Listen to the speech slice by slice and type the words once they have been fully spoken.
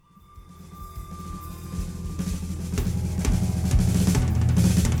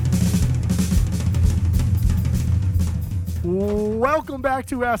Welcome back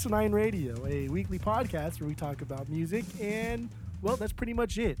to Asinine Radio, a weekly podcast where we talk about music, and, well, that's pretty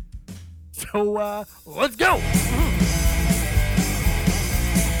much it. So, let's go!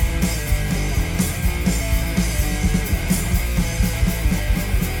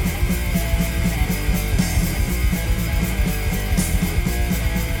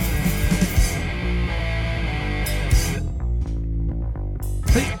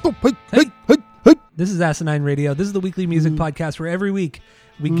 This is Asinine Radio. This is the weekly music podcast where every week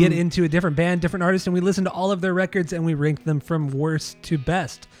we get into a different band, different artist, and we listen to all of their records and we rank them from worst to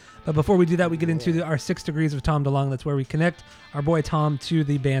best. But before we do that, we get into our 6 degrees of Tom DeLonge. That's where we connect our boy Tom to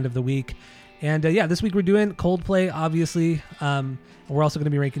the band of the week. And this week we're doing Coldplay, obviously. We're also going to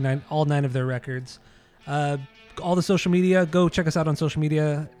be ranking all 9 of their records. All the social media, go check us out on social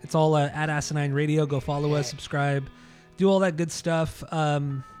media. It's all at Asinine Radio. Go follow us, subscribe, do all that good stuff.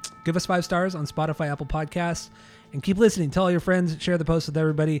 Give us 5 stars on Spotify, Apple Podcasts, and keep listening. Tell all your friends, share the post with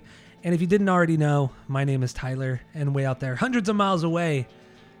everybody. And if you didn't already know, my name is Tyler, and way out there, hundreds of miles away,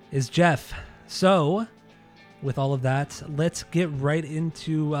 is Jeff. So, with all of that, let's get right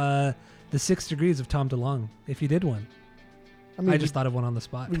into the 6 degrees of Tom DeLonge, if you did one. I just thought of one on the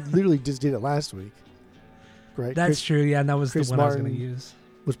spot. We literally just did it last week. Right? That's true, yeah, and that was Chris the one Martin I was going to use.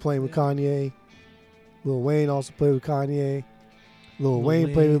 Was playing with Kanye. Lil Wayne also played with Kanye. Lil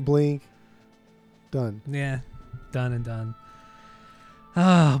Wayne played with Blink. Done. Yeah, done and done.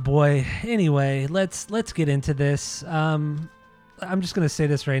 Oh boy. Anyway, let's get into this. I'm just gonna say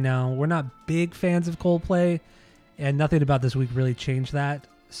this right now. We're not big fans of Coldplay, and nothing about this week really changed that.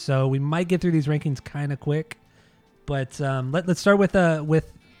 So we might get through these rankings kind of quick. But let's start with their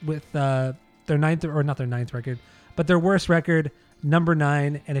 9th, or not their 9th record, but their worst record, number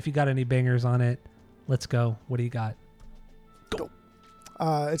 9. And if you got any bangers on it, let's go. What do you got? Go.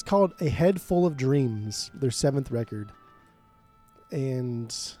 It's called A Head Full of Dreams, their 7th record.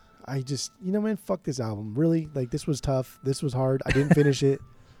 And I just, man, fuck this album. Really, this was tough. This was hard. I didn't finish it.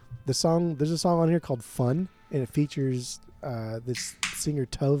 There's a song on here called Fun, and it features this singer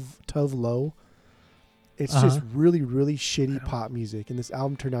Tove Lo. It's just really, really shitty pop music, and this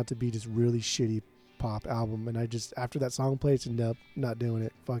album turned out to be just really shitty pop album. And I just, after that song played, it's not doing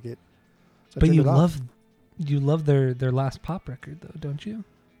it. Fuck it. So but you love their last pop record though, don't you?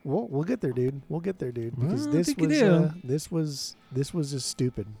 We'll get there, dude. Because this was just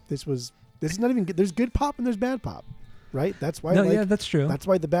stupid. This is not even good. There's good pop and there's bad pop, right? That's why. Yeah, that's true. That's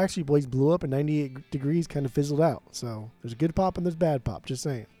why the Backstreet Boys blew up and 98 Degrees kind of fizzled out. So there's good pop and there's bad pop. Just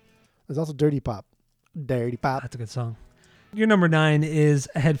saying. There's also dirty pop. Dirty pop. That's a good song. Your number 9 is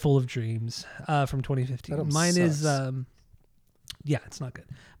A Head Full of Dreams from 2015. Mine is it's not good.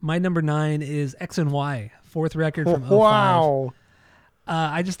 My number 9 is X and Y, 4th record from 05. Wow.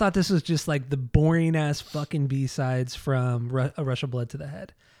 I just thought this was just like the boring ass fucking B-sides from A Rush of Blood to the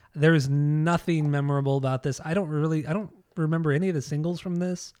Head. There is nothing memorable about this. I don't remember any of the singles from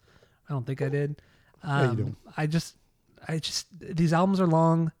this. I don't think I did. You don't. I just these albums are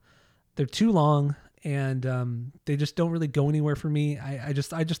long. They're too long, and they just don't really go anywhere for me. I just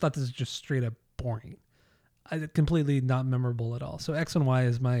thought this is just straight up boring. Completely not memorable at all. So X and Y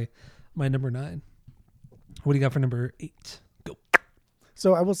is my number 9. What do you got for number 8? Go.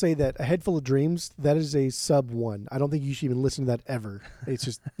 So I will say that A Head Full of Dreams, that is a sub 1. I don't think you should even listen to that ever. It's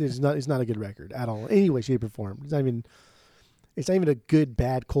just it's not a good record at all. Any way, shape, or form. It's not even a good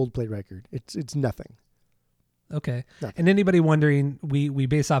bad Coldplay record. It's nothing. Okay. Nothing. And anybody wondering, we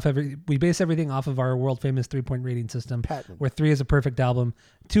base everything off of our world famous 3-point rating system. Patent. Where 3 is a perfect album,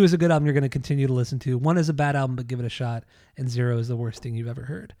 2 is a good album you're going to continue to listen to, 1 is a bad album but give it a shot, and 0 is the worst thing you've ever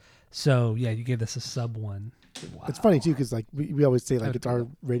heard. So yeah, you gave this a sub 1. Wow. It's funny too because we always say it's our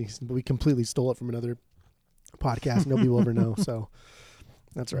rating system, but we completely stole it from another podcast. Nobody will ever know. So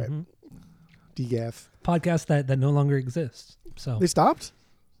that's right. DGAF podcast that no longer exists. So they stopped.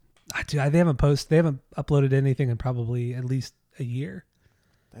 Dude, they haven't uploaded anything in probably at least a year.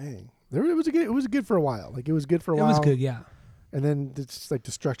 Dang, it was good for a while. It was good for a while. It was good, yeah. And then it's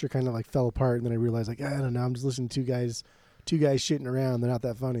the structure kind of fell apart, and then I realized I don't know. I'm just listening to two guys shitting around. They're not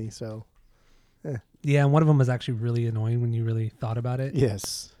that funny, so. Yeah, and one of them was actually really annoying when you really thought about it.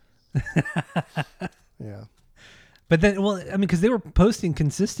 Yes. Yeah. But then, because they were posting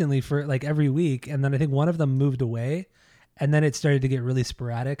consistently for every week, and then I think one of them moved away. And then it started to get really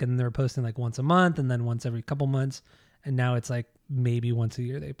sporadic, and they were posting once a month and then once every couple months. And now it's maybe once a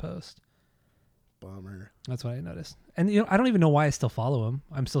year they post. Bummer. That's what I noticed. And I don't even know why I still follow them.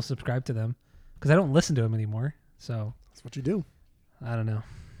 I'm still subscribed to them because I don't listen to them anymore. So that's what you do. I don't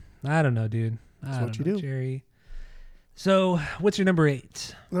know, dude. That's what you do, Jerry. So what's your number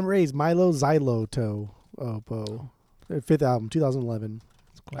 8? Number 8 is Milo Xyloto. their fifth album, 2011.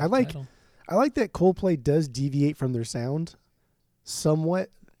 It's quite a title. I like that Coldplay does deviate from their sound somewhat.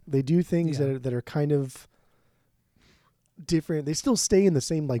 They do things that are kind of different. They still stay in the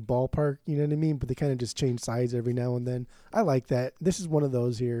same like ballpark, you know what I mean? But they kind of just change sides every now and then. I like that. This is one of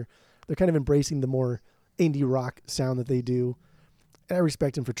those here. They're kind of embracing the more indie rock sound that they do. And I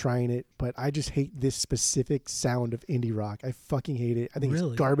respect them for trying it, but I just hate this specific sound of indie rock. I fucking hate it. I think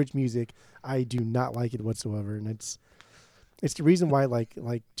it's garbage music. I do not like it whatsoever. And it's the reason why like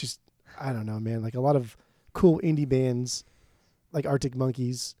just I don't know, man. Like a lot of cool indie bands like Arctic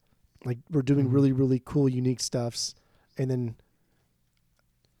Monkeys, like we're doing really, really cool, unique stuffs. And then,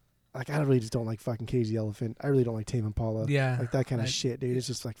 like, I really just don't like fucking Cage the Elephant. I really don't like Tame Impala. Yeah. Like that kind of shit, dude. It's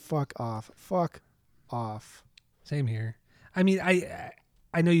just like, fuck off. Fuck off. Same here. I mean,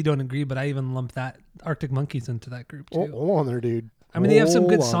 I know you don't agree, but I even lump that Arctic Monkeys into that group, too. Hold on there, dude. I mean, they have some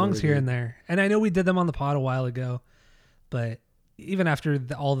good songs here and there. And I know we did them on the pod a while ago, but even after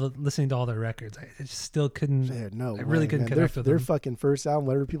listening to all their records, I just still couldn't. I really couldn't connect with them. Their fucking first album,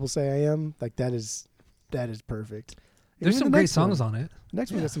 whatever people say I am, like that is perfect. There's some great songs on it. The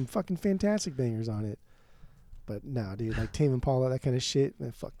next one got some fucking fantastic bangers on it. But no, dude, like Tame Impala, that kind of shit,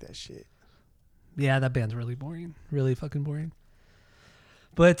 man, fuck that shit. Yeah, that band's really boring. Really fucking boring.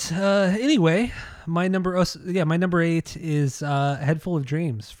 But anyway, my number 8 is A Head Full of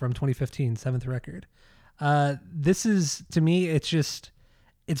Dreams from 2015, 7th record. This is, to me, it's just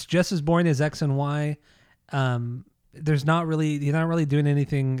as boring as X and Y. You're not really doing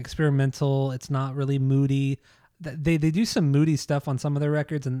anything experimental. It's not really moody. They do some moody stuff on some of their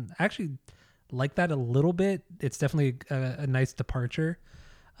records, and I actually like that a little bit. It's definitely a nice departure.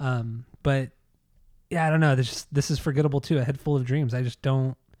 But yeah, I don't know. This is forgettable too. A Head Full of Dreams. I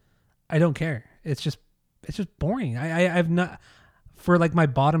don't care. It's just boring. I've not, for like my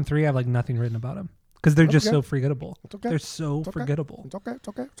bottom 3, I have like nothing written about them because they're just so forgettable. Okay. They're so forgettable. It's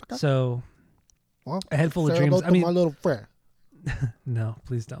okay. So, well, A Head Full of Dreams. I mean, my little friend. No,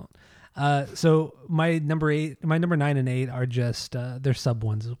 please don't. So my number 9 and 8 are just they're sub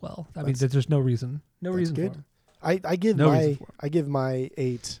ones as well. I mean, there's no reason. No reason good. for them. I give my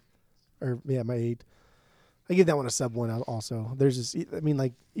 8, or yeah, my 8. I give that one a sub 1 also. There's just, I mean,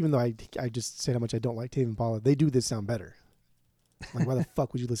 like, even though I just said how much I don't like Tame Impala, they do this sound better. Like, why the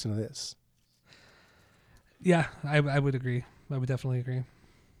fuck would you listen to this? Yeah, I would agree. I would definitely agree.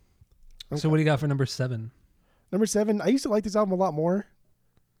 Okay. So what do you got for number 7? Number 7, I used to like this album a lot more,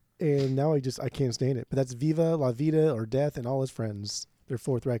 and now I can't stand it. But that's Viva La Vida or Death and All His Friends. Their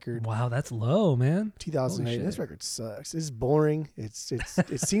 4th record. Wow, that's low, man. 2008. This record sucks. It's boring. It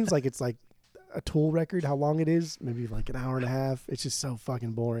seems like it's like a Tool record. How long it is? Maybe like an hour and a half. It's just so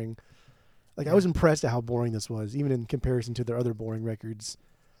fucking boring. Like I was impressed at how boring this was, even in comparison to their other boring records.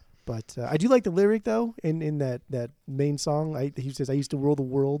 But I do like the lyric though. In that main song, he says, "I used to rule the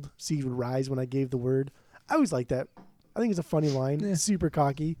world. Seas would rise when I gave the word." I always like that. I think it's a funny line. Yeah. It's super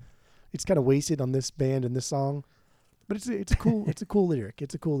cocky. It's kind of wasted on this band and this song, but it's a cool lyric.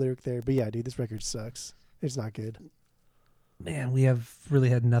 It's a cool lyric there. But yeah, dude, this record sucks. It's not good. Man, we have really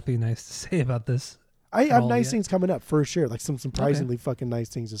had nothing nice to say about this. I have nice things coming up for sure. Like some surprisingly fucking nice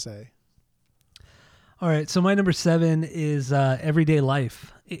things to say. All right, so my number 7 is Everyday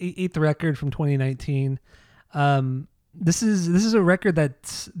Life, 8th record from 2019. This is a record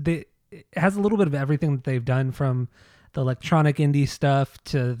it has a little bit of everything that they've done, from the electronic indie stuff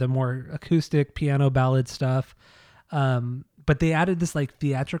to the more acoustic piano ballad stuff. But they added this like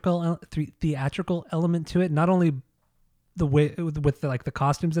theatrical element to it. Not only the way with the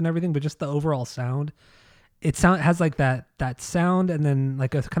costumes and everything, but just the overall sound. It has like that sound, and then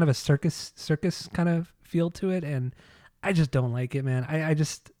like a kind of a circus kind of feel to it. And I just don't like it, man. I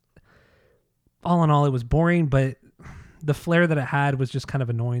just, all in all, it was boring, but the flair that it had was just kind of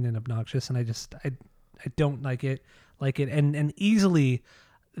annoying and obnoxious. And I don't like it. And easily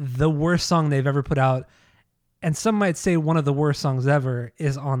the worst song they've ever put out, and some might say one of the worst songs ever,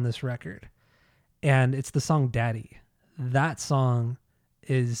 is on this record. And it's the song Daddy. That song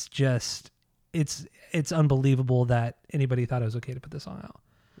is just, it's unbelievable that anybody thought it was okay to put this song out.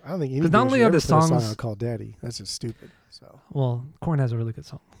 I don't think anybody not only are the songs put a song out called Daddy. That's just stupid. So well, Korn has a really good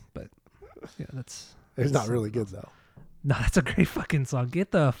song, but yeah, it's not really good though. No, that's a great fucking song.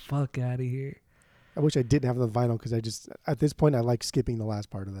 Get the fuck out of here. I wish I didn't have the vinyl because at this point I like skipping the last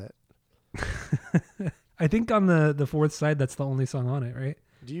part of that. I think on the 4th side, that's the only song on it, right?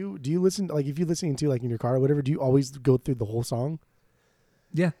 Do you listen, like if you're listening to like in your car or whatever, do you always go through the whole song?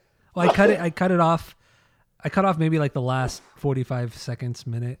 Yeah. Well, I cut it off. I cut off maybe like the last 45 seconds,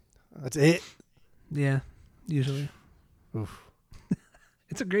 minute. That's it? Yeah, usually. Oof.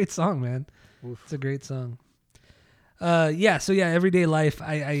 It's a great song, man. Oof. It's a great song. Yeah. So yeah, Everyday Life.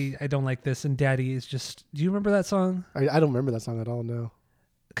 I don't like this, and Daddy is just. Do you remember that song? I don't remember that song at all. No.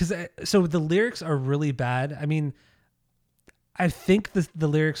 Because so the lyrics are really bad. I mean, I think the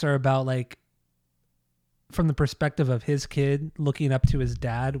lyrics are about like from the perspective of his kid looking up to his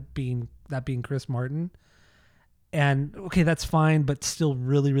dad being Chris Martin. And okay, that's fine, but still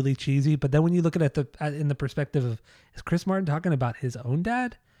really, really cheesy. But then when you look at it in the perspective of, is Chris Martin talking about his own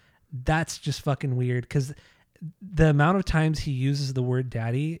dad? That's just fucking weird. Because the amount of times he uses the word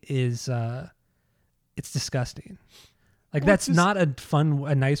daddy is, it's disgusting. Like that's not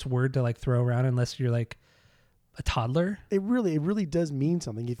a nice word to like throw around unless you're like a toddler. It really does mean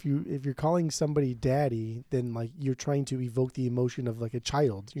something. If you're calling somebody daddy, then like you're trying to evoke the emotion of like a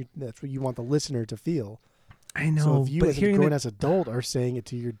child. That's what you want the listener to feel. I know. So if you as a grown-ass adult are saying it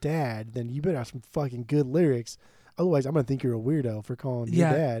to your dad, then you better have some fucking good lyrics. Otherwise, I'm gonna think you're a weirdo for calling your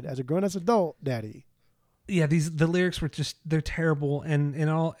dad as a grown-ass adult daddy. Yeah, the lyrics were just, they're terrible. And in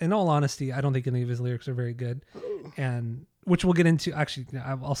all honesty, I don't think any of his lyrics are very good. And which we'll get into. Actually,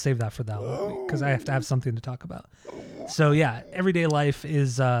 I'll save that for that one because I have to have something to talk about. So yeah, Everyday Life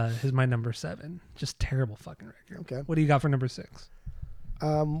is my number 7. Just terrible fucking record. Okay. What do you got for number 6?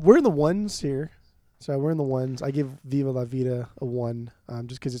 We're in the ones here. So we're in the ones. I give Viva La Vida a 1,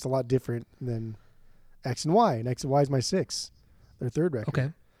 just because it's a lot different than X and Y. And X and Y is my 6, their third record.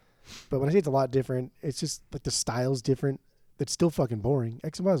 Okay. But when I say it's a lot different, it's just like the style's different. It's still fucking boring.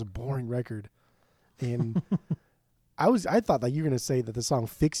 X and Y is a boring record. And I thought that you were going to say that the song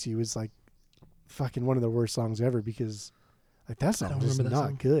Fix You is like fucking one of the worst songs ever because like that song is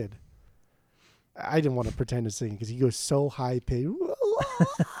not good. I didn't want to pretend to sing because he goes so high pitched.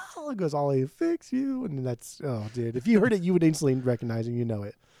 It goes all the way, fix you, and that's dude. If you heard it, you would instantly recognize it. You know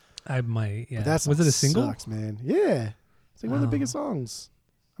it. I might. Yeah. But was it a single? Sucks, man. Yeah, it's like one of the biggest songs.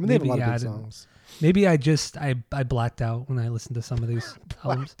 I mean, they have a lot of big songs. Maybe I blacked out when I listened to some of these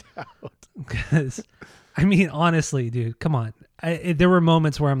albums. Because, I mean, honestly, dude, come on. There were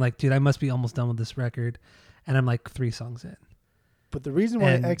moments where I'm like, dude, I must be almost done with this record, and I'm like 3 songs in. But the reason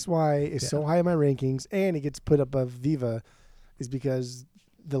why XY is so high in my rankings and it gets put above Viva is because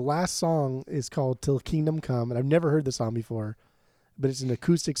the last song is called Till Kingdom Come, and I've never heard the song before, but it's an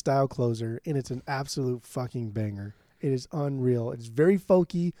acoustic style closer, and it's an absolute fucking banger. It is unreal. It's very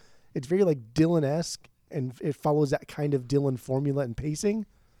folky. It's very like Dylan-esque, and it follows that kind of Dylan formula and pacing.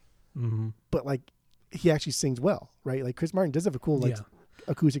 Mm-hmm. But like he actually sings well, right? Like Chris Martin does have a cool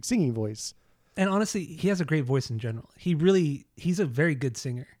acoustic singing voice. And honestly, he has a great voice in general. He's a very good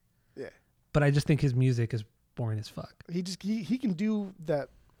singer. Yeah. But I just think his music is boring as fuck. He can do that.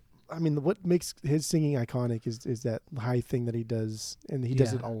 I mean, what makes his singing iconic is that high thing that he does, and he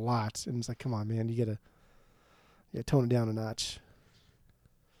does it a lot. And it's like, come on, man, you gotta tone it down a notch.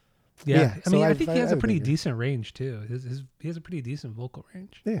 Yeah, I mean, I think he has a pretty decent range too. He has a pretty decent vocal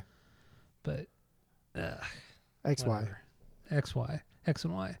range. Yeah, but X and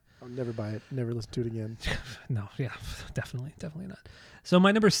Y. I'll never buy it. Never listen to it again. No, yeah, definitely not. So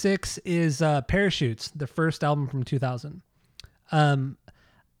my number 6 is Parachutes, the first album from 2000.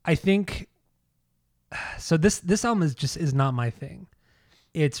 I think so. This album is not my thing.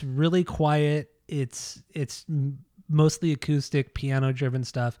 It's really quiet. It's mostly acoustic, piano driven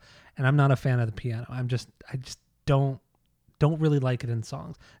stuff, and I'm not a fan of the piano. I just don't really like it in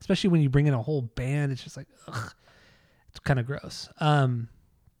songs, especially when you bring in a whole band. It's just like, ugh, it's kind of gross.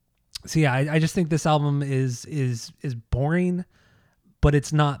 So yeah, I just think this album is boring, but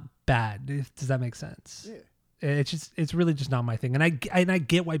it's not bad. Does that make sense? Yeah. It's really just not my thing. And I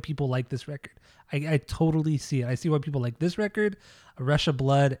get why people like this record. I totally see it. I see why people like this record, A Rush of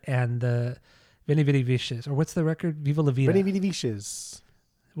Blood, and the Veni Vidi Vici. Or what's the record? Viva La Vida. Veni Vidi Vici.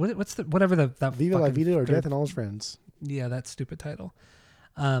 What's the whatever that Viva La Vida or Death and All His Friends. Yeah, that stupid title.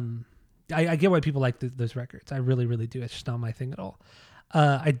 I get why people like those records. I really, really do. It's just not my thing at all.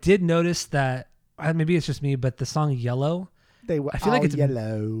 I did notice that maybe it's just me, but the song Yellow. I feel like it's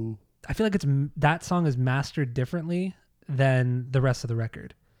yellow. I feel like that song is mastered differently than the rest of the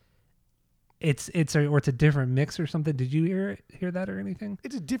record. It's a different mix or something. Did you hear that or anything?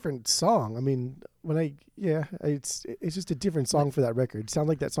 It's a different song. I mean, it's just a different song for that record. It sounds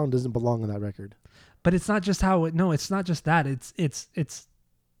like that song doesn't belong on that record. But it's not just it's not just that. It's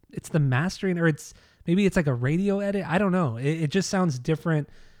the mastering, or maybe it's like a radio edit. I don't know. It just sounds different,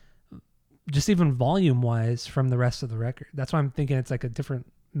 just even volume wise from the rest of the record. That's why I'm thinking it's like a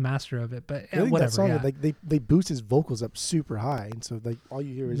different master of it. But whatever. That song, like they boost his vocals up super high, and so like all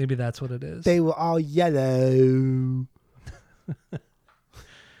you hear is maybe that's what it is. They were all yellow.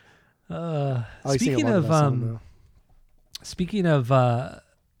 Speaking of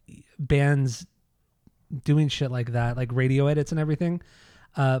bands doing shit like that, like radio edits and everything.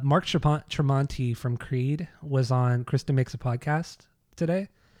 Mark Tremonti from Creed was on Krista Makes a Podcast today,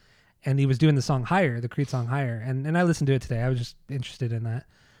 and he was doing the song Higher, the Creed song Higher. And I listened to it today. I was just interested in that.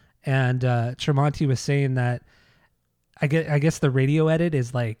 And Tremonti was saying that I guess the radio edit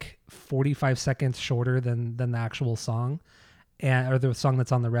is like 45 seconds shorter than the actual song, or the song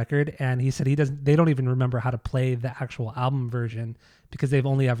that's on the record. And he said they don't even remember how to play the actual album version because they've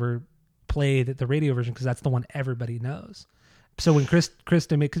only ever played the radio version because that's the one everybody knows. So when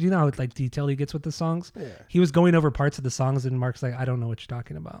Krista made, because you know how like detailed he gets with the songs, he was going over parts of the songs, and Mark's like, I don't know what you're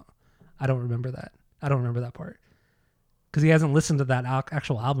talking about. I don't remember that. I don't remember that part. Because he hasn't listened to that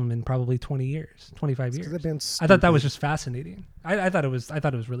actual album in probably 20 years, 25 years. I thought that was just fascinating. I thought it was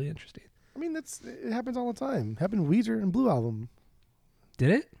really interesting. I mean, it happens all the time. Happened to Weezer and Blue Album.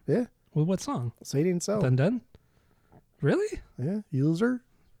 Did it? Yeah. Well, what song? Say It Ain't So. Done? Really? Yeah. User.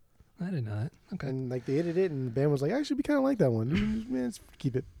 I didn't know that. Okay. And like they edited it, and the band was like, actually, we kind of like that one. Man,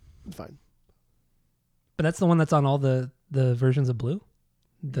 keep it. It's fine. But that's the one that's on all the versions of Blue?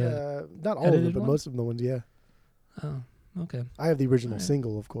 Not all of them, but most of the ones, yeah. Oh. Okay. I have the original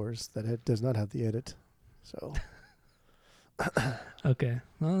single, of course, that does not have the edit. So. Okay.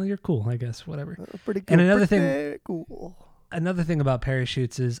 Well, you're cool, I guess. Whatever. Pretty cool. And another thing about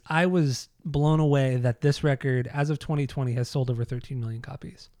Parachutes is I was blown away that this record, as of 2020, has sold over 13 million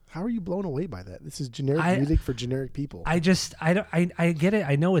copies. How are you blown away by that? This is generic music for generic people. I get it.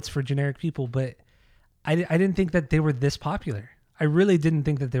 I know it's for generic people, but I didn't think that they were this popular. I really didn't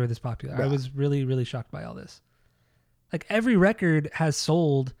think that they were this popular. Yeah. I was really, really shocked by all this. Like every record has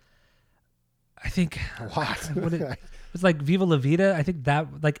sold, I think a lot. It's like Viva La Vida. I think that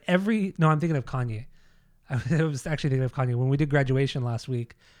I'm thinking of Kanye. I was actually thinking of Kanye. When we did Graduation last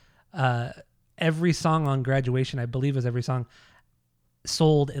week, every song on Graduation, I believe was every song,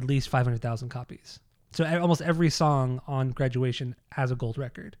 sold at least 500,000 copies. So almost every song on Graduation has a gold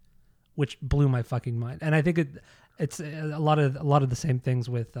record, which blew my fucking mind. And I think it's a lot of the same things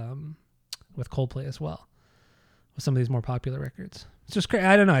with Coldplay as well. With some of these more popular records. It's just crazy.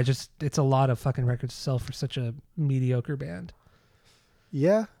 I don't know. It's a lot of fucking records to sell for such a mediocre band.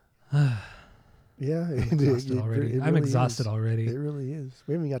 Yeah. Yeah. I'm exhausted already. It really is.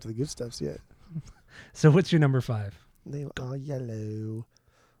 We haven't even got to the good stuffs yet. So what's your number 5? They are yellow.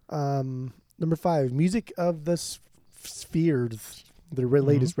 Number 5, Music of the Spheres. Their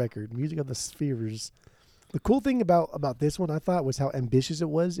latest record, Music of the Spheres. The cool thing about this one, I thought, was how ambitious it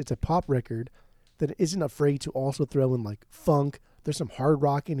was. It's a pop record that isn't afraid to also throw in like funk. There's some hard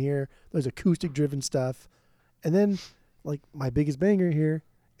rock in here. There's acoustic driven stuff. And then like my biggest banger here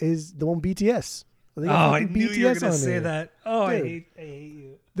is the one BTS. I knew you were going to say that. Oh, dude, I hate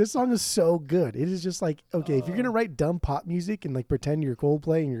you. This song is so good. It is just like, okay, if you're going to write dumb pop music and like pretend you're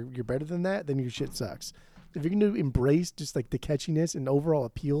Coldplay and you're better than that, then your shit sucks. If you're going to embrace just like the catchiness and overall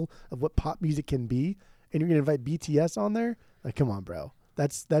appeal of what pop music can be, and you're going to invite BTS on there, like, come on, bro.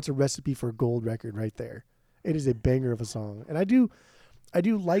 That's a recipe for a gold record right there. It is a banger of a song. And I do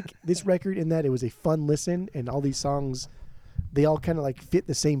like this record in that it was a fun listen, and all these songs, they all kind of like fit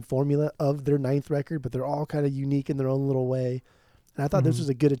the same formula of their 9th record, but they're all kind of unique in their own little way. And I thought this was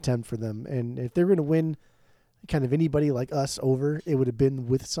a good attempt for them. And if they're going to win kind of anybody like us over, it would have been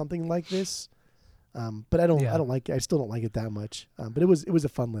with something like this. But I still don't like it that much. But it was a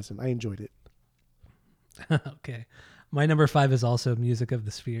fun listen. I enjoyed it. Okay. My number 5 is also Music of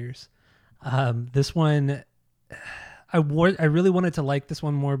the Spheres. This one, I really wanted to like this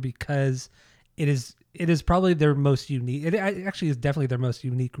one more because it is probably their most unique. It actually is definitely their most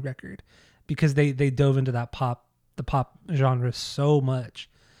unique record because they dove into the pop genre so much.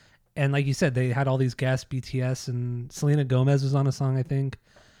 And like you said, they had all these guests, BTS, and Selena Gomez was on a song, I think.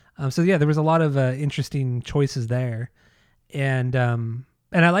 So yeah, there was a lot of interesting choices there. And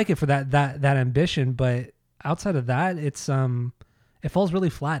I like it for that ambition, but outside of that, it falls really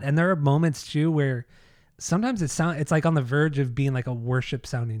flat. And there are moments too where sometimes it's like on the verge of being like a worship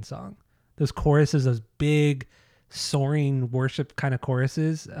sounding song. Those choruses, those big soaring worship kind of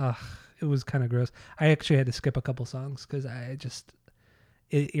choruses. It was kind of gross. I actually had to skip a couple songs because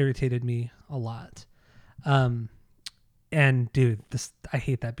it irritated me a lot. And dude, I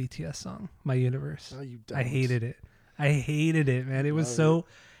hate that BTS song, My Universe. No, you don't. I hated it, man. It was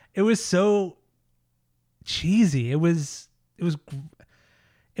so cheesy. It wasn't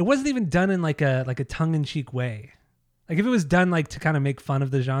even done in like a tongue-in-cheek way. Like if it was done like to kind of make fun of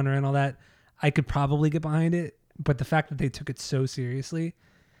the genre and all that, I could probably get behind it. But the fact that they took it so seriously,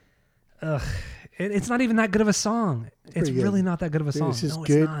 it's not even that good of a song. It's really not that good of a song. It's just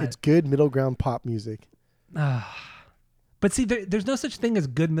good. It's good middle ground pop music. But see, there's no such thing as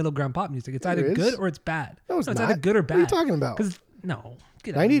good middle ground pop music. It's either good or it's bad. No, it's not. Either good or bad. What are you talking about? Because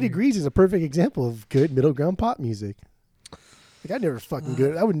get 90 Degrees is a perfect example of good middle ground pop music. Like, I never fucking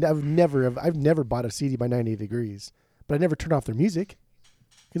good. I've never bought a CD by 90 Degrees, but I never turn off their music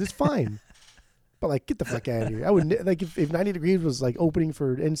because it's fine. But like, get the fuck out of here. I would like if 90 Degrees was like opening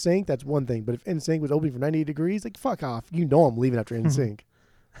for NSYNC, that's one thing. But if NSYNC was opening for 90 Degrees, like, fuck off. You know I'm leaving after NSYNC.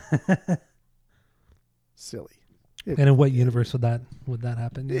 Silly. And in what universe would that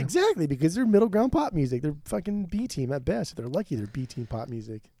happen? Yeah. Exactly, because they're middle ground pop music. They're fucking B team at best. If they're lucky, they're B team pop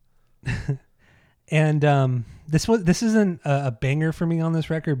music. And this isn't a banger for me on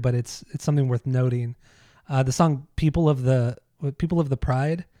this record, but it's something worth noting. The song "People of the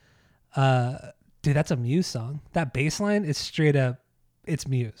Pride," dude, that's a Muse song. That bass line is straight up, it's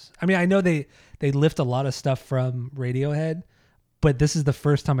Muse. I mean, I know they lift a lot of stuff from Radiohead, but this is the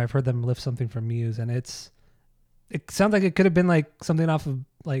first time I've heard them lift something from Muse, and it sounds like it could have been like something off of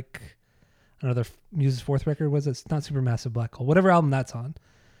like another Muse's fourth record. Was it? It's not Supermassive Black Hole, whatever album that's on.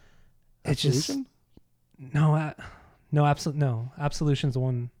 It's Absolution? Just no. Absolution's the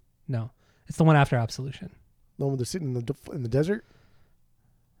one. No, it's the one after Absolution. The one where they're sitting in the desert.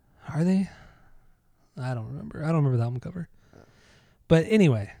 Are they? I don't remember. I don't remember the album cover. But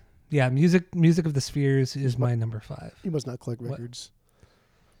anyway, yeah, music of the Spheres is my number 5. You must not collect records.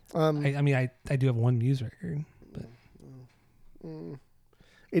 I mean, I do have one Muse record. But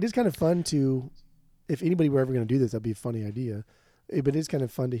it is kind of fun to, if anybody were ever going to do this, that'd be a funny idea. But it is kind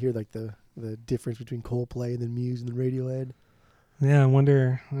of fun to hear like the difference between Coldplay and then Muse and then Radiohead. Yeah, I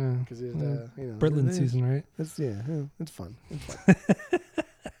wonder. Because Britland season, right? It's fun. It's fun.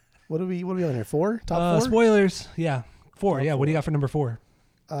 What are we on here? 4? Top 4? Spoilers. Yeah, 4. Top yeah, 4. what do you got for number 4?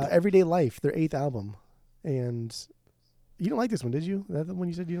 Everyday Life, their 8th album, and you don't like this one, did you? Is that the one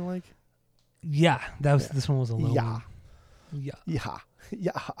you said you don't like? Yeah, this one was a low. Yeah. One. Yeah.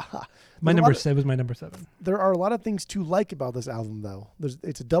 It was my number 7. There are a lot of things to like about this album, though.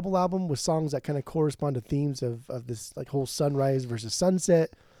 It's a double album with songs that kind of correspond to themes of this like whole sunrise versus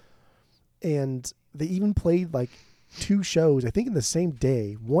sunset, and they even played like 2 shows, I think, in the same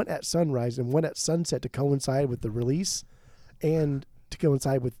day, one at sunrise and one at sunset to coincide with the release, and to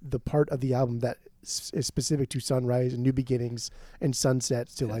coincide with the part of the album that is specific to sunrise and new beginnings and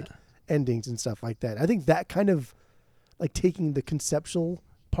sunsets to like endings and stuff like that. I think that kind of like taking the conceptual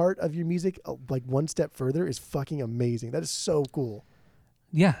part of your music like one step further is fucking amazing. That is so cool.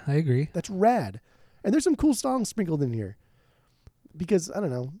 Yeah, I agree. That's rad. And there's some cool songs sprinkled in here because I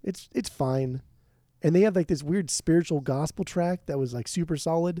don't know, it's fine. And they have like this weird spiritual gospel track that was like super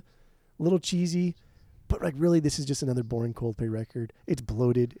solid, a little cheesy, but like really this is just another boring Coldplay record. It's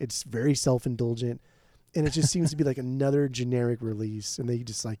bloated. It's very self-indulgent. And it just seems to be like another generic release. And they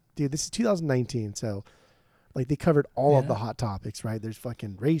just like, dude, this is 2019. So like they covered all of the hot topics, right? There's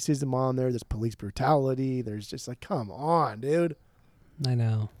fucking racism on there. There's police brutality. There's just like, come on, dude. I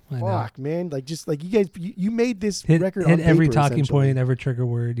know. Fuck, man. Like just like you guys, you made this record hit on every paper, talking point, every trigger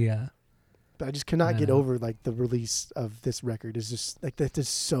word. Yeah. But I just cannot get over like the release of this record is just like that's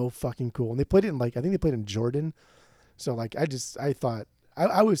just so fucking cool. And they played it in like I think they played in Jordan. So like I thought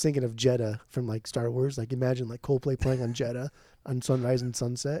I was thinking of Jeddah from like Star Wars. Like imagine like Coldplay playing on Jeddah on sunrise and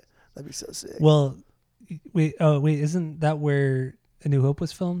sunset. That'd be so sick. Well, wait, isn't that where A New Hope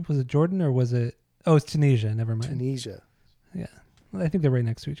was filmed? Was it Jordan or was it? Oh, it's Tunisia. Never mind. Tunisia. Yeah, well, I think they're right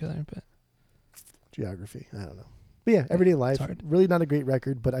next to each other, but geography. I don't know. But yeah, Everyday Life, really not a great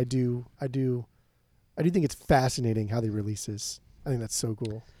record, but I do think it's fascinating how they release this. I think that's so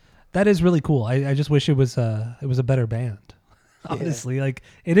cool. That is really cool. I just wish it was a better band. Honestly, like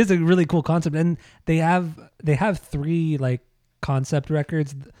it is a really cool concept, and they have 3 like concept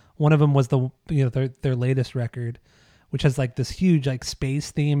records. One of them was their latest record, which has like this huge like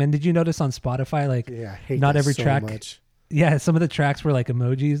space theme. And did you notice on Spotify like I hate not that every so track? Much. Yeah, some of the tracks were like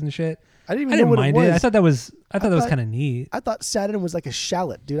emojis and shit. I didn't mind it. I thought that was kind of neat. I thought Saturn was like a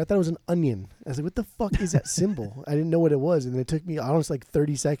shallot, dude. I thought it was an onion. I was like, what the fuck is that symbol? I didn't know what it was. And it took me almost like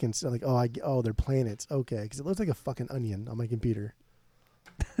 30 seconds. I'm like, they're planets. Okay. Because it looks like a fucking onion on my computer.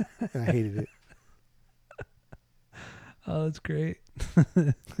 And I hated it. Oh, that's great.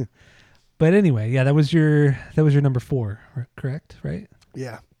 But anyway, yeah, that was your number 4, correct? Right?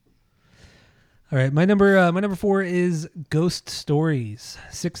 Yeah. All right, my number 4 is Ghost Stories,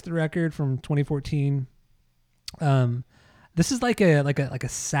 6th record from 2014. This is like a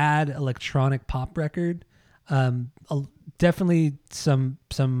sad electronic pop record. Definitely some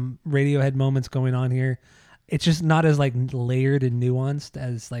Radiohead moments going on here. It's just not as like layered and nuanced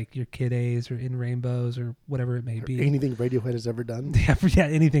as like your Kid A's or In Rainbows or whatever it may be. Anything Radiohead has ever done. Yeah,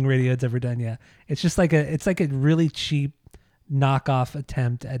 anything Radiohead's ever done. Yeah, it's just like it's like a really cheap knockoff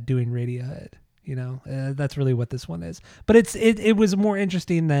attempt at doing Radiohead. You know, that's really what this one is. But it was more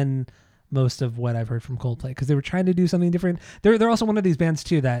interesting than most of what I've heard from Coldplay because they were trying to do something different. They're also one of these bands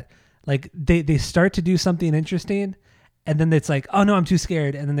too that like they start to do something interesting, and then it's like, oh no, I'm too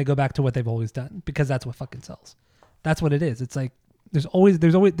scared, and then they go back to what they've always done because that's what fucking sells. That's what it is. It's like there's always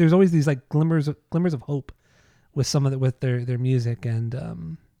these like glimmers of hope with with their music,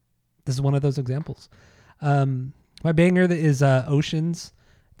 and this is one of those examples. My banger is Oceans.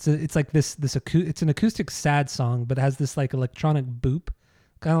 It's like it's an acoustic sad song, but it has this like electronic boop,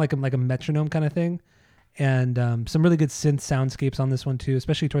 kind of like a metronome kind of thing, and some really good synth soundscapes on this one too,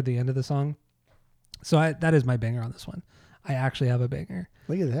 especially toward the end of the song. So that is my banger on this one. I actually have a banger.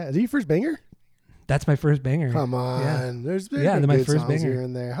 Look at that. Is it your first banger? That's my first banger. Come on. Yeah. There's my good first songs banger here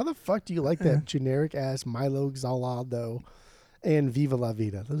and there. How the fuck do you like that generic ass Milo Xalado and Viva La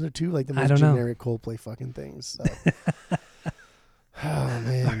Vida? Those are two like the most generic Coldplay fucking things. So. Oh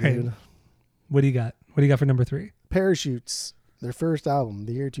man, right. dude. What do you got? What do you got for number 3? Parachutes, their first album,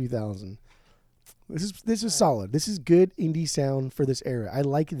 the year 2000. This is solid. This is good indie sound for this era. I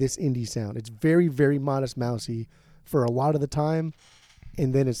like this indie sound. It's very, very Modest Mousy for a lot of the time,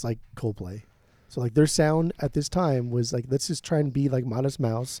 and then it's like Coldplay. So like their sound at this time was like, let's just try and be like Modest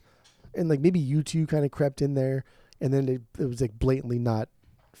Mouse, and like maybe U2 kind of crept in there, and then it was like blatantly not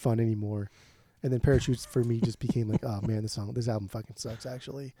fun anymore. And then Parachutes for me just became like, oh man, this album fucking sucks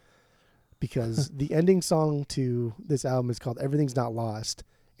actually, because the ending song to this album is called Everything's Not Lost,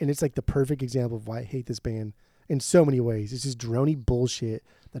 and it's like the perfect example of why I hate this band in so many ways. It's just drony bullshit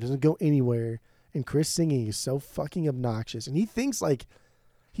that doesn't go anywhere, and Chris singing is so fucking obnoxious, and he thinks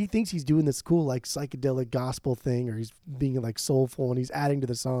he's doing this cool like psychedelic gospel thing, or he's being like soulful and he's adding to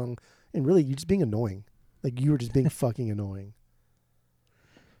the song, and really you're just being annoying. Like you were just being fucking annoying.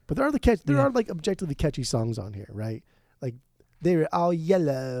 But there are like objectively catchy songs on here, right? Like they're all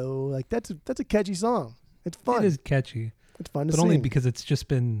yellow. Like that's a catchy song. It's fun. It is catchy. It's fun to but sing. Only because it's just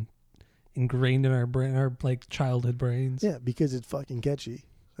been ingrained in our brain, our like childhood brains. Yeah, because it's fucking catchy.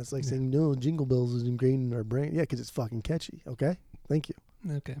 That's like saying no, Jingle Bells is ingrained in our brain. Yeah, because it's fucking catchy. Okay, thank you.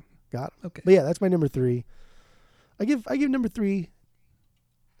 Okay, got it. Okay, but yeah, that's my number 3. I give number 3.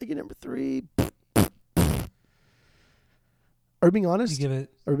 Are we being honest? You give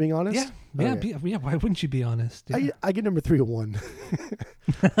it. Are we being honest? Yeah, Okay. yeah. Why wouldn't you be honest? Yeah. I get number 3 a 1.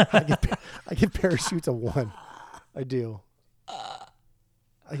 I give Parachutes a 1. I do.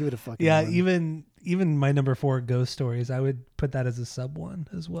 I give it a fucking 1. Even my number 4, Ghost Stories, I would put that as a sub 1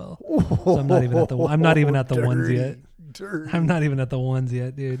 as well. So I'm not even at the ones yet. Dirty. I'm not even at the ones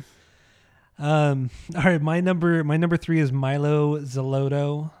yet, dude. All right, my number 3 is Milo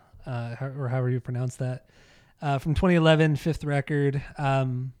Xaloto, or however you pronounce that. From 2011, 5th record.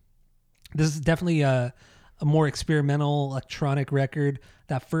 This is definitely a more experimental electronic record.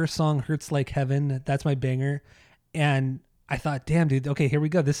 That first song, Hurts Like Heaven, that's my banger. And I thought, damn, dude, okay, here we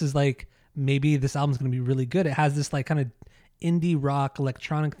go. This is like, maybe this album's going to be really good. It has this like kind of indie rock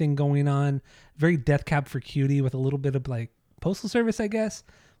electronic thing going on. Very Death Cab for Cutie with a little bit of like Postal Service, I guess.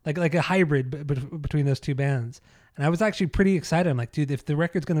 Like a hybrid between those two bands. And I was actually pretty excited. I'm like, dude, if the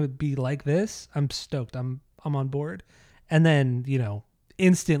record's going to be like this, I'm stoked. I'm on board. And then,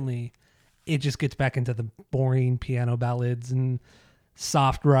 instantly it just gets back into the boring piano ballads and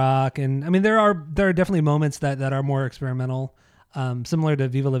soft rock. And I mean, there are definitely moments that are more experimental, similar to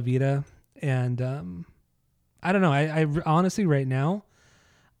Viva La Vida. And I don't know. I honestly, right now,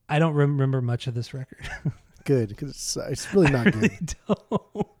 I don't remember much of this record. Good, because it's really not good. I really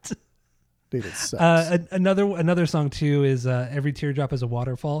don't. Dude, it sucks. Another song too is Every Teardrop is a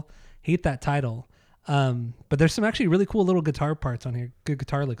Waterfall. Hate that title. But there's some actually really cool little guitar parts on here. Good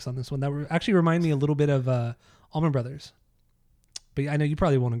guitar licks on this one that actually remind me a little bit of Allman Brothers. But I know you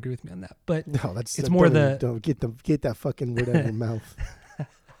probably won't agree with me on that. But no, it's more don't get that fucking word out of your mouth.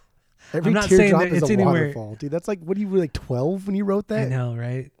 Every I'm not saying teardrop that is it's a anywhere. Waterfall, dude. That's like, what are you, like 12 when you wrote that? I know,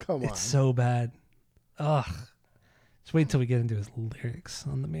 right? Come on, it's so bad. Ugh. Just wait until we get into his lyrics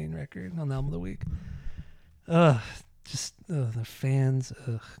on the main record, on the album of the week. Ugh. The fans.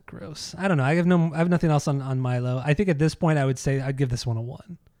 Ugh. Gross. I don't know. I have nothing else on Milo. I think at this point I would say I'd give this one a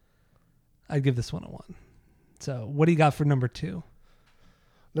 1. So what do you got for number 2?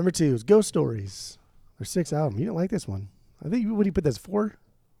 Number 2 is Ghost Stories. Their 6th album. You didn't like this one. I think, what do you put this 4?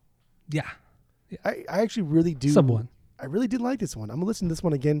 Yeah. I actually really do. Sub 1. I really did like this one. I'm going to listen to this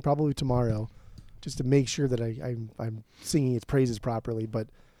one again probably tomorrow just to make sure that I'm singing its praises properly. But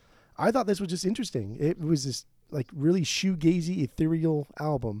I thought this was just interesting. It was this like really shoegazy, ethereal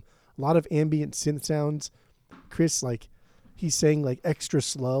album. A lot of ambient synth sounds. Chris, like, he's saying like extra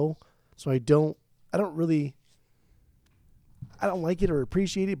slow. So I don't really I don't like it or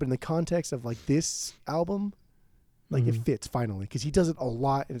appreciate it, but in the context of like this album, like it fits finally because he does it a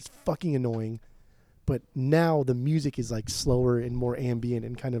lot and it's fucking annoying. But now the music is like slower and more ambient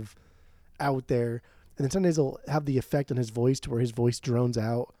and kind of out there. And then sometimes he'll have the effect on his voice to where his voice drones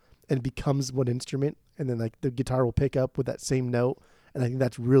out and it becomes one instrument. And then like the guitar will pick up with that same note. And I think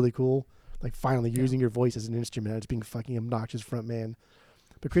that's really cool. Like finally using your voice as an instrument. It's being fucking obnoxious front man.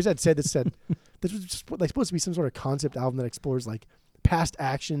 But Chris had said this was just like supposed to be some sort of concept album that explores like past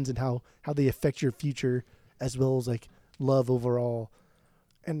actions and how they affect your future as well as like love overall.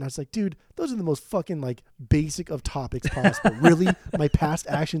 And I was like, dude, those are the most fucking like basic of topics possible. Really? My past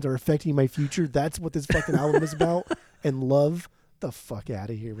actions are affecting my future? That's what this fucking album is about? And love? The fuck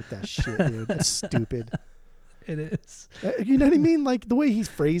out of here with that shit, dude. That's stupid. It is. You know what I mean? Like the way he's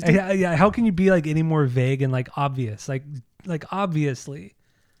phrased it. Yeah. How can you be like any more vague and like obvious? Like obviously.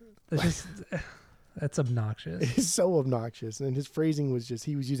 That's just that's obnoxious. It's so obnoxious. And his phrasing was just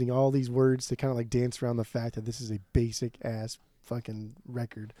he was using all these words to kind of like dance around the fact that this is a basic ass fucking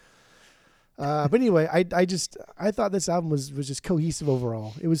record. But anyway, I thought this album was just cohesive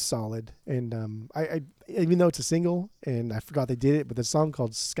overall. It was solid. And I even though it's a single and I forgot they did it, but the song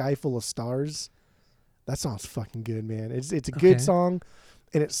called Sky Full of Stars, that song's fucking good, man. It's a good song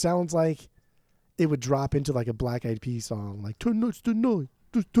and it sounds like it would drop into like a Black Eyed Peas song, like tonight's the night.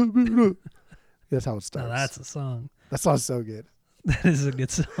 That's how it starts. Oh, that's a song. That song's so good. That is a good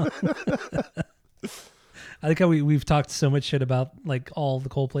song. I like how we've talked so much shit about like all the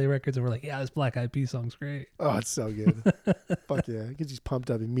Coldplay records, and we're like, yeah, this Black Eyed Peas song's great. Oh, it's so good. Fuck yeah, it gets you pumped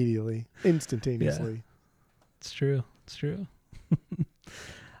up immediately, instantaneously. Yeah. It's true.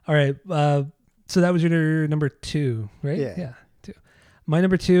 All right, so that was your number 2, right? Yeah. 2. My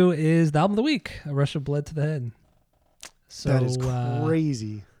number 2 is the album of the week, A Rush of Blood to the Head. So, that is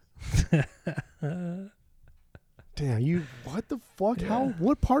crazy. Damn, what the fuck? Yeah.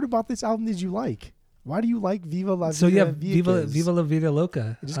 What part about this album did you like? Why do you like Viva La Vida? So yeah, Vieques? Viva La Vida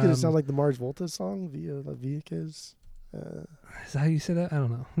Loca. It's just gonna sound like the Mars Volta song, Viva La Vieques. Is that how you say that? I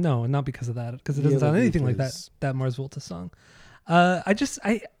don't know. No, not because of that. Because it Viva doesn't La sound anything like Vieques. that Mars Volta song. I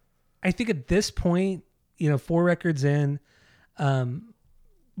think at this point, 4 records in,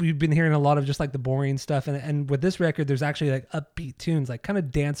 we've been hearing a lot of just like the boring stuff, and with this record, there's actually like upbeat tunes, like kind of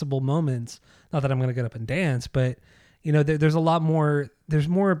danceable moments. Not that I'm gonna get up and dance, but there's a lot more. There's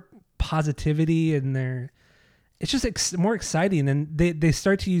more positivity in there. It's just more exciting, and they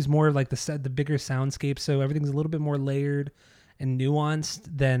start to use more of like the bigger soundscape, so everything's a little bit more layered and nuanced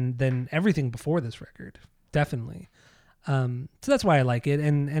than everything before this record, definitely. So that's why I like it,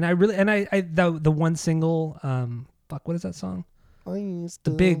 and I really the one single, what is that song?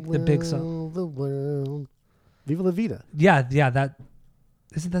 The big song. The world. Viva La Vida. Yeah, that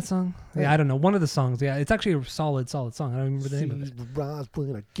isn't that song? Yeah, I don't know. One of the songs. Yeah, it's actually a solid song. I don't remember the name of it. Rise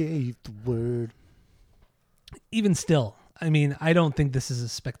when I gave the word. Even still, I mean, I don't think this is a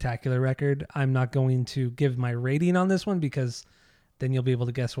spectacular record. I'm not going to give my rating on this one because then you'll be able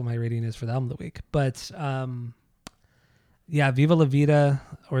to guess what my rating is for the album of the week. But yeah, Viva La Vida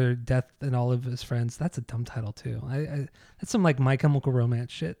or Death and All of His Friends. That's a dumb title too. That's some like My Chemical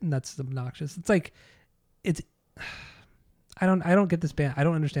Romance shit, and that's obnoxious. It's like, I don't get this band. I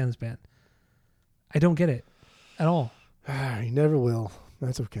don't understand this band. I don't get it at all. You never will.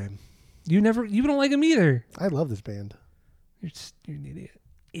 That's okay. You don't like them either. I love this band. You're an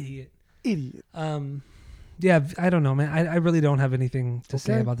idiot. Idiot. Yeah, I don't know, man. I really don't have anything to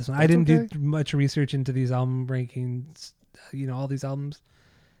say about this one. I didn't do much research into these album rankings. All these albums.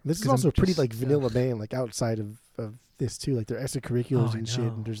 This is also a pretty like vanilla band, like outside of this too. Like they're extracurriculars and shit,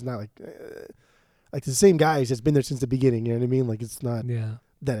 and there's not like the same guys that's been there since the beginning. You know what I mean? Like it's not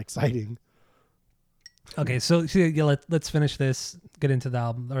that exciting. Okay, so yeah, let's finish this. Get into the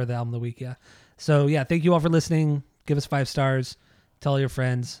album or the album of the week. Yeah. So yeah, thank you all for listening. Give us 5 stars. Tell all your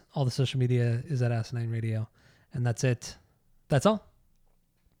friends. All the social media is at Asinine Radio, and that's it. That's all.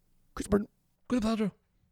 Chris Burton. Good Pedro.